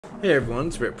Hey everyone,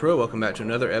 it's Rip Pro. Welcome back to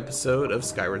another episode of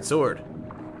Skyward Sword.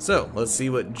 So, let's see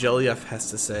what Jellyf has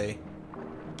to say.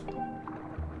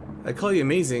 I call you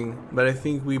amazing, but I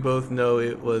think we both know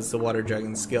it was the water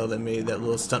dragon scale that made that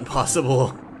little stunt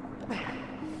possible.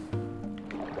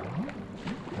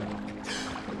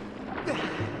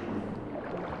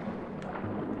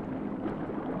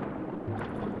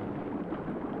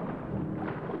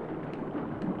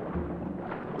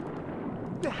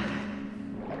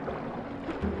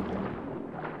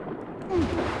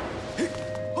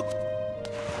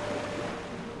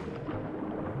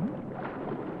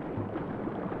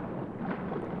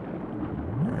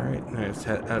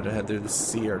 I had to head through the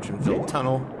sea urchin filled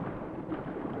tunnel.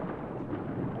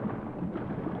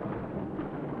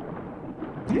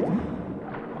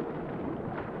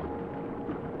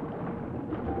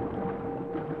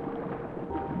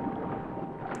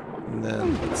 And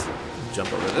then let's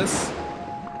jump over this.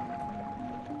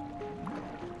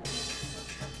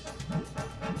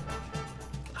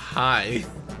 Hi.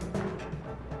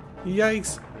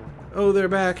 Yikes. Oh, they're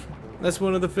back. That's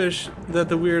one of the fish that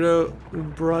the weirdo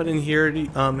brought in here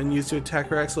and used to attack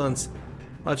her excellence.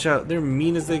 Watch out, they're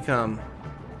mean as they come.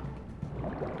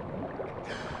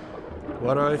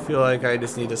 Why do I feel like I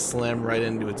just need to slam right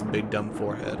into its big dumb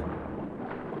forehead?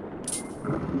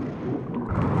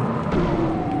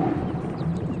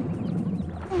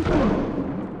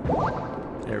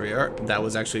 There we are. That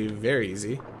was actually very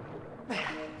easy.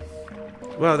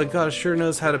 Wow, the goddess sure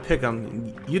knows how to pick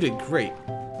them. You did great.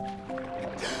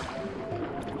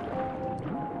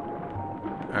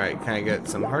 Alright, can I get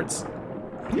some hearts?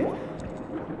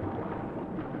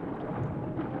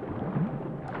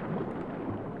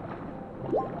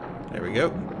 There we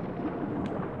go.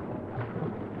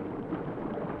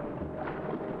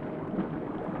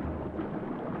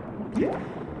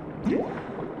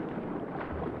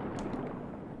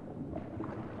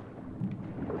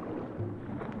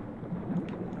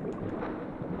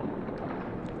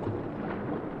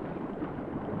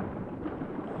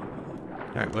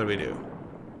 Alright, what do we do?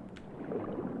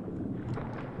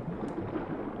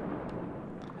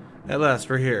 At last,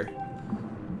 we're here.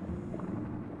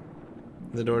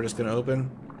 The door just gonna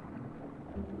open.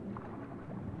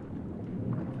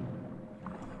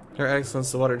 Her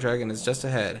Excellence, the water dragon, is just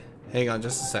ahead. Hang on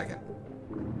just a second.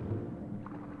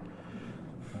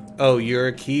 Oh, you're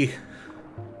a key.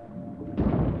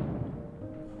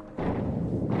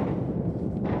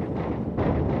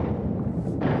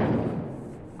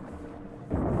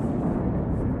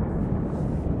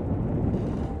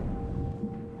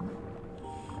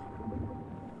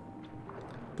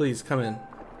 Please, come in.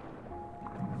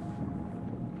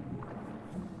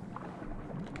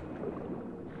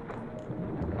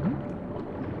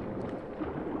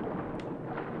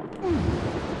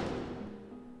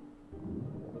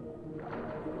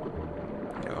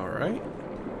 All right.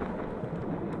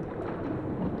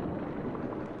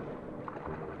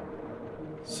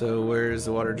 So, where's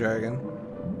the water dragon?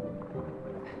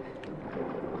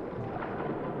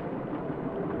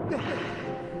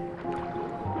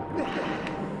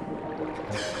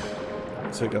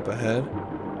 Look up ahead.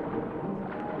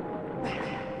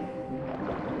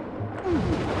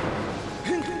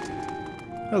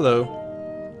 Hello.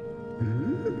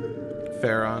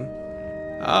 Faron.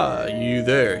 Ah, you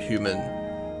there, human.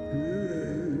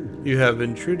 You have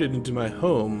intruded into my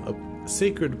home, a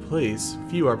sacred place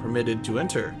few are permitted to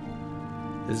enter.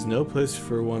 There's no place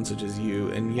for one such as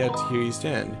you, and yet here you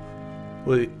stand.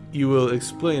 Well, you will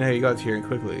explain how you got here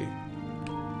quickly.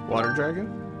 Water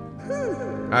dragon?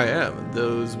 I am.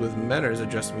 Those with manners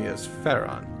address me as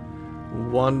Faron,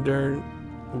 warden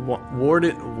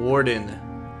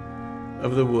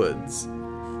of the woods.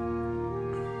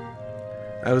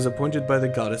 I was appointed by the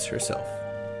goddess herself.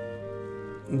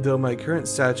 Though my current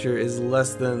stature is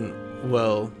less than,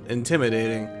 well,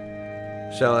 intimidating,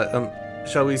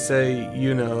 shall we say,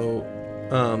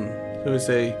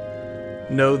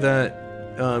 know that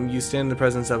you stand in the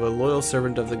presence of a loyal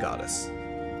servant of the goddess.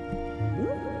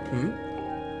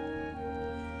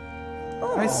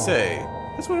 I say,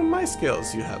 that's one of my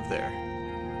scales you have there.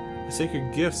 A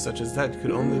sacred gift such as that could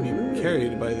only be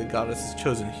carried by the goddess's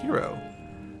chosen hero.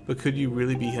 But could you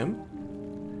really be him?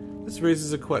 This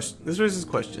raises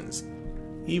questions.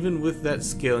 Even with that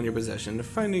scale in your possession,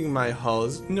 finding my hall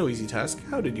is no easy task.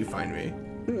 How did you find me?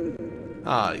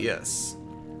 Ah, yes.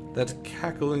 That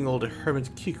cackling old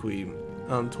hermit Kikwi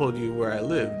told you where I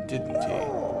live, didn't he?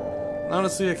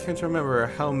 Honestly, I can't remember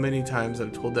how many times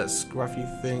I've told that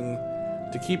scruffy thing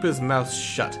to keep his mouth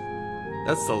shut.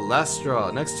 That's the last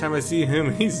straw. Next time I see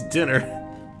him, he's dinner.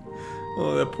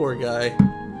 Oh, that poor guy.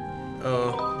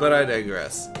 Oh, but I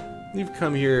digress. You've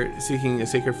come here seeking a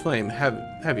sacred flame,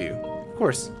 have you? Of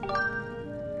course.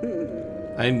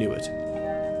 I knew it.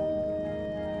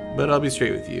 But I'll be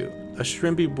straight with you. A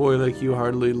shrimpy boy like you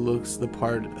hardly looks the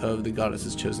part of the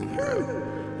goddess's chosen hero.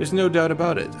 There's no doubt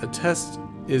about it. A test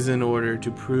is in order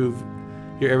to prove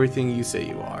you're everything you say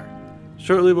you are.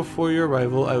 Shortly before your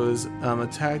arrival, I was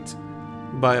attacked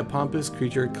by a pompous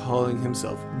creature calling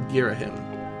himself Girahim.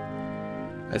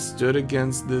 I stood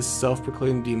against this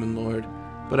self-proclaimed demon lord,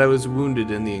 but I was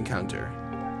wounded in the encounter.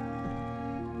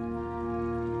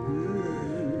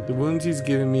 The wounds he's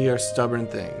given me are stubborn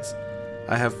things.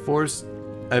 I've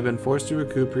been forced to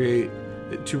recuperate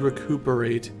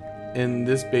in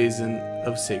this basin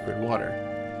of sacred water.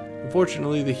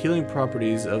 Unfortunately, the healing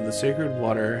properties of the sacred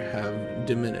water have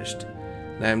diminished,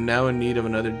 and I am now in need of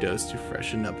another dose to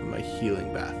freshen up my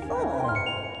healing bath.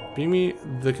 Bring me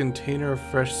the container of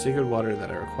fresh sacred water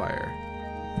that I require.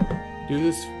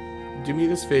 Do me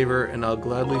this favor, and I'll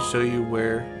gladly show you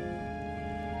where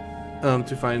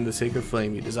to find the sacred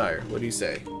flame you desire. What do you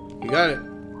say? You got it.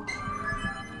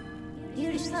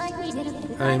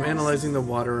 I am analyzing the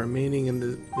water remaining in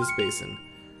this basin.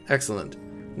 Excellent.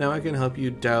 Now I can help you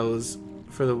dowse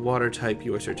for the water type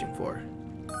you are searching for.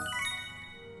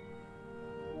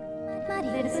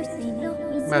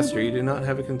 Master, you do not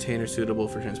have a container suitable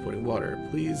for transporting water.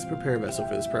 Please prepare a vessel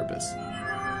for this purpose.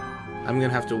 I'm gonna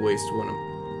have to waste one of...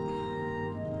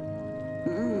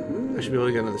 I should be able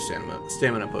to get another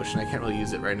stamina potion. I can't really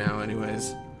use it right now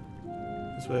anyways.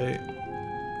 This way.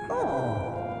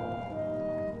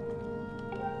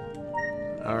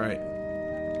 Alright.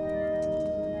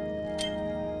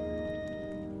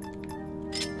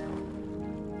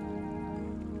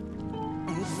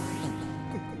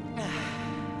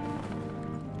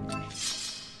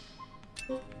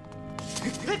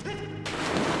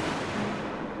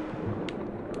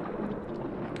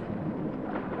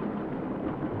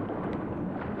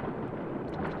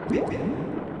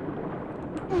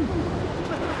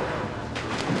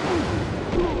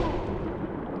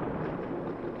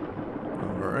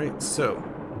 Alright, so.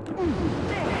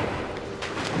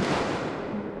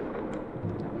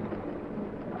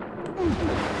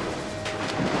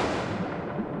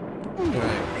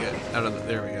 Get out of the,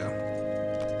 there we go.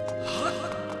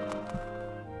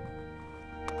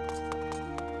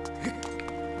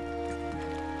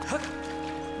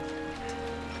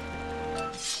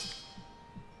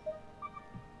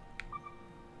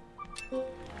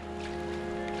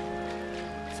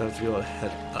 So I have to be able to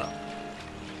head up.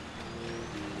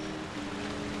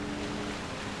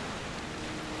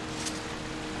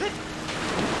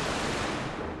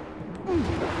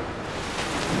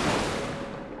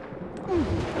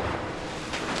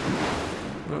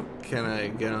 Oh, can I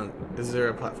get on? Is there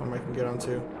a platform I can get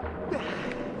onto?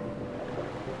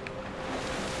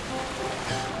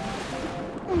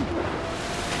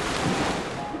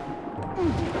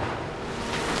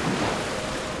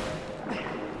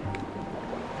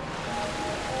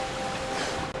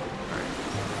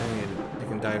 I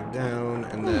can dive down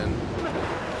and then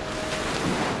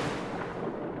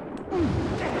I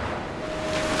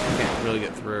can't really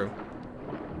get through.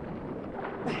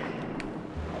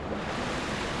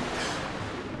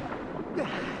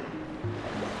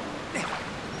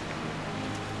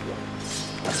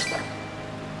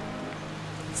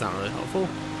 It's not really helpful.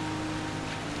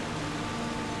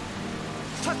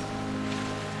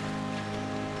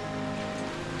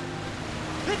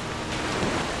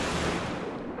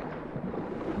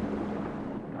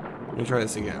 Let me try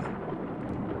this again.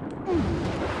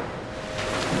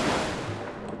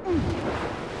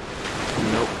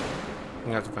 Nope. I'm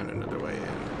gonna have to find another way in.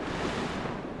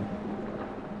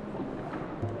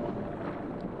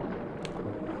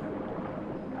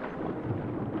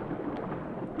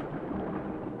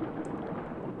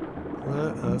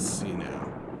 Let us see now.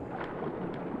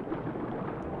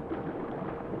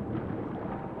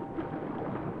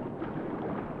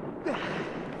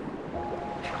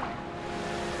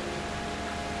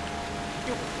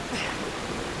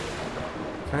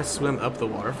 Can I swim up the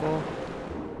waterfall?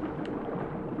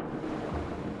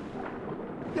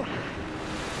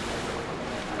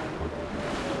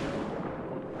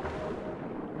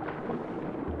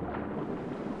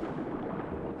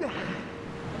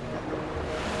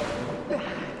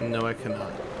 No, I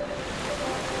cannot.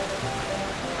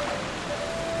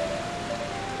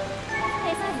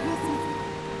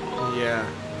 Yeah.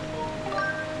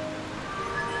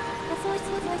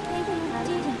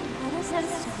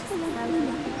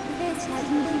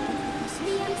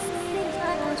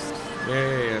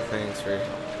 Yeah, thanks for...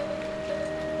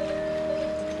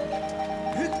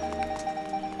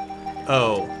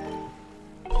 Oh.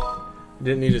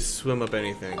 Didn't need to swim up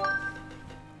anything.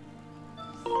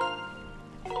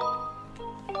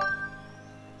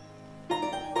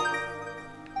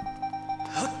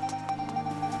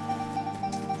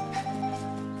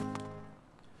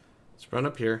 run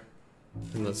up here.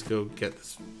 And let's go get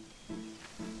this.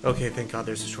 Okay, thank God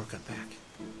there's a shortcut back.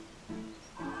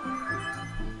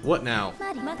 What now?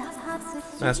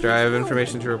 Master, I have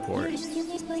information to report.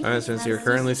 My instance, you're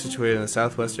currently situated in the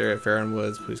southwest area of Faron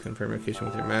Woods. Please confirm your location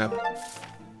with your map.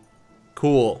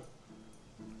 Cool.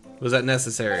 Was that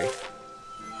necessary?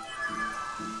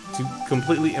 To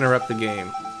completely interrupt the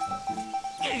game.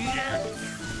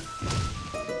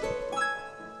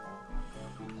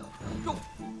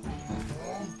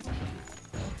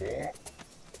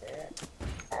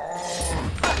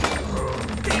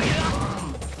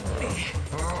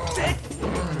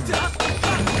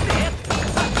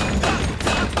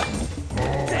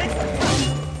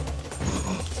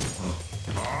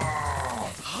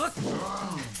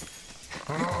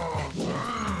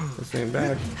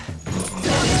 Back.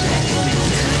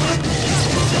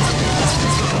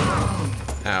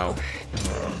 Ow.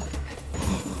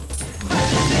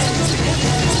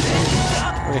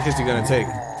 How many hits are you gonna take?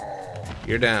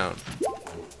 You're down.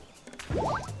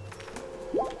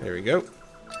 There we go.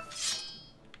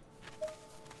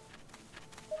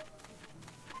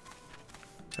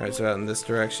 Alright, so out in this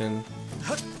direction.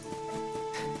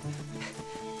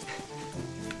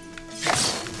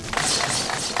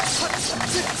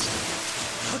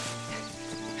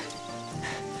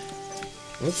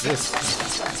 What's this?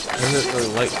 What is it? A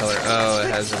light color. Oh, it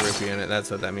has a rupee in it.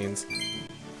 That's what that means.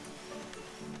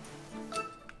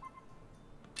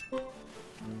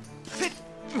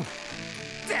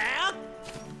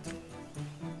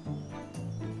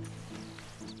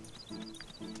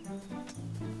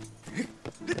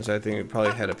 So I think we'd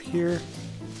probably head up here.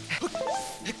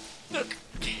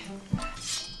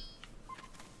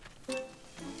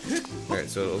 Alright,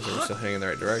 so it looks like we're still heading in the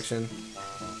right direction.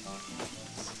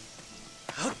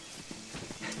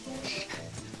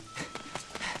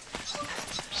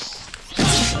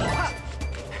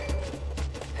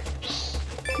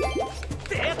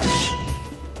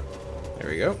 There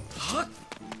we go.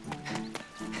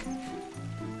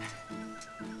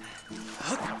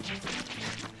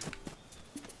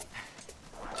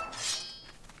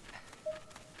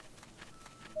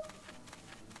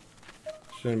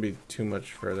 Shouldn't be too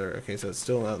much further. Okay, so it's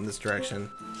still out in this direction.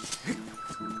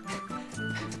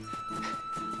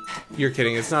 You're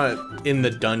kidding. It's not in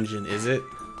the dungeon, is it?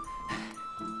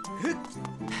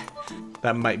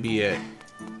 That might be it.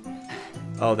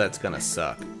 Oh, that's gonna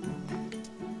suck.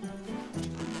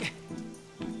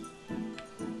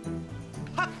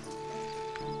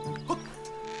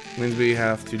 Means we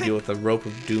have to deal with the rope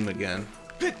of doom again.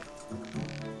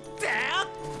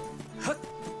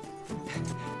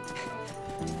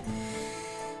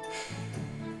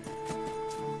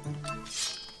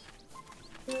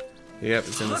 Yep,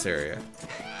 it's in this area.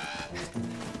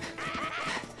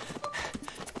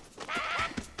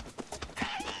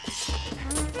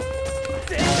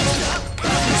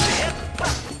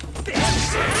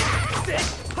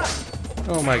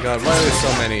 Oh my god, why are there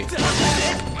so many?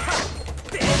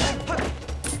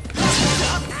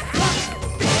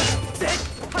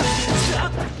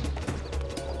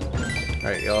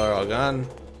 Alright, y'all are all gone.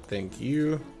 Thank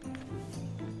you.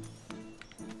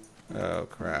 Oh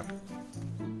crap.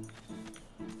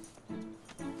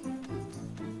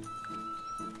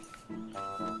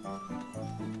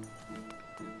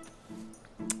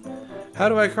 How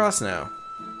do I cross now?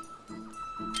 Am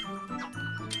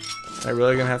I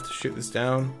really gonna have to shoot this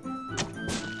down?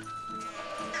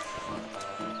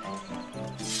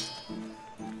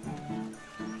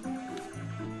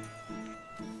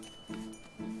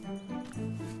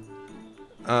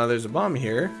 There's a bomb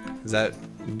here. Does that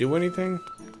do anything?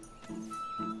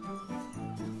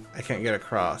 I can't get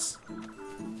across.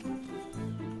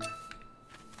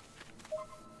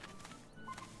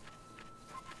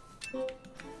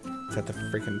 It's at the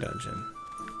freaking dungeon.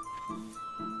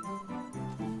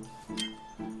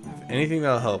 If anything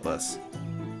that'll help us.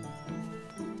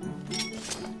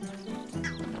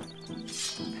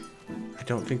 I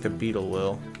don't think the beetle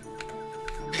will.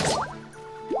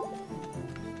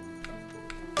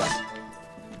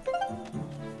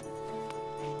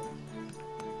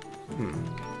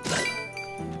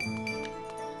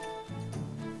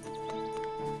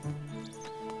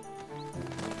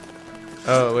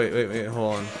 Oh, wait,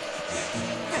 hold on.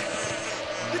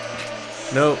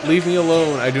 No, leave me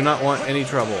alone. I do not want any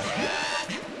trouble.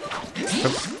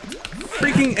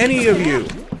 Freaking any of you!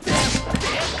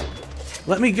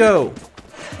 Let me go!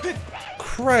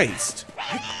 Christ!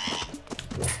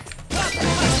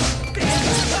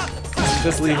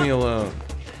 Just leave me alone.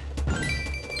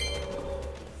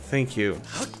 Thank you.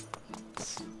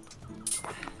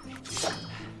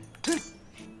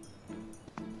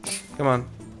 Come on.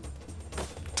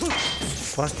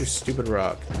 Fuck your stupid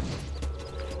rock.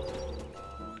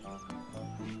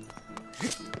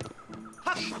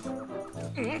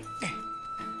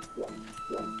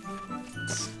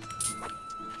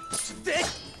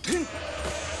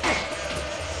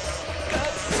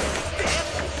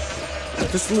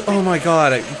 Just, oh my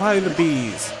god, why the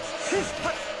bees?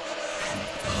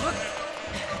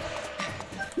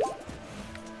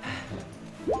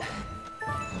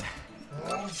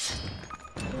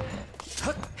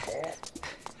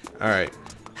 Alright.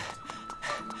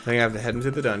 I think I have to head into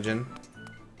the dungeon.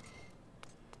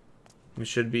 We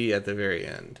should be at the very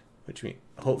end. Which means,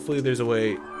 hopefully there's a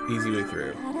way, easy way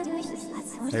through.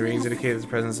 The rings indicate the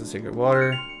presence of sacred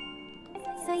water.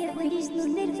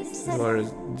 The water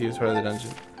is the deepest part of the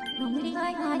dungeon.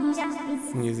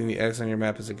 And using the X on your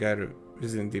map as a guide to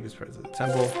visiting the deepest parts of the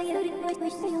temple.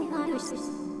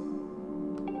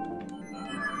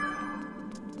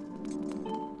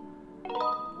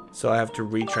 So I have to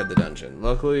retread the dungeon.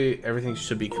 Luckily, everything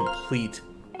should be complete.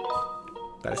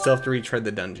 But I still have to retread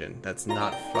the dungeon. That's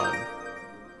not fun.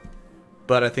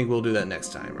 But I think we'll do that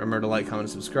next time. Remember to like, comment, and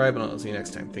subscribe, and I'll see you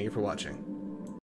next time. Thank you for watching.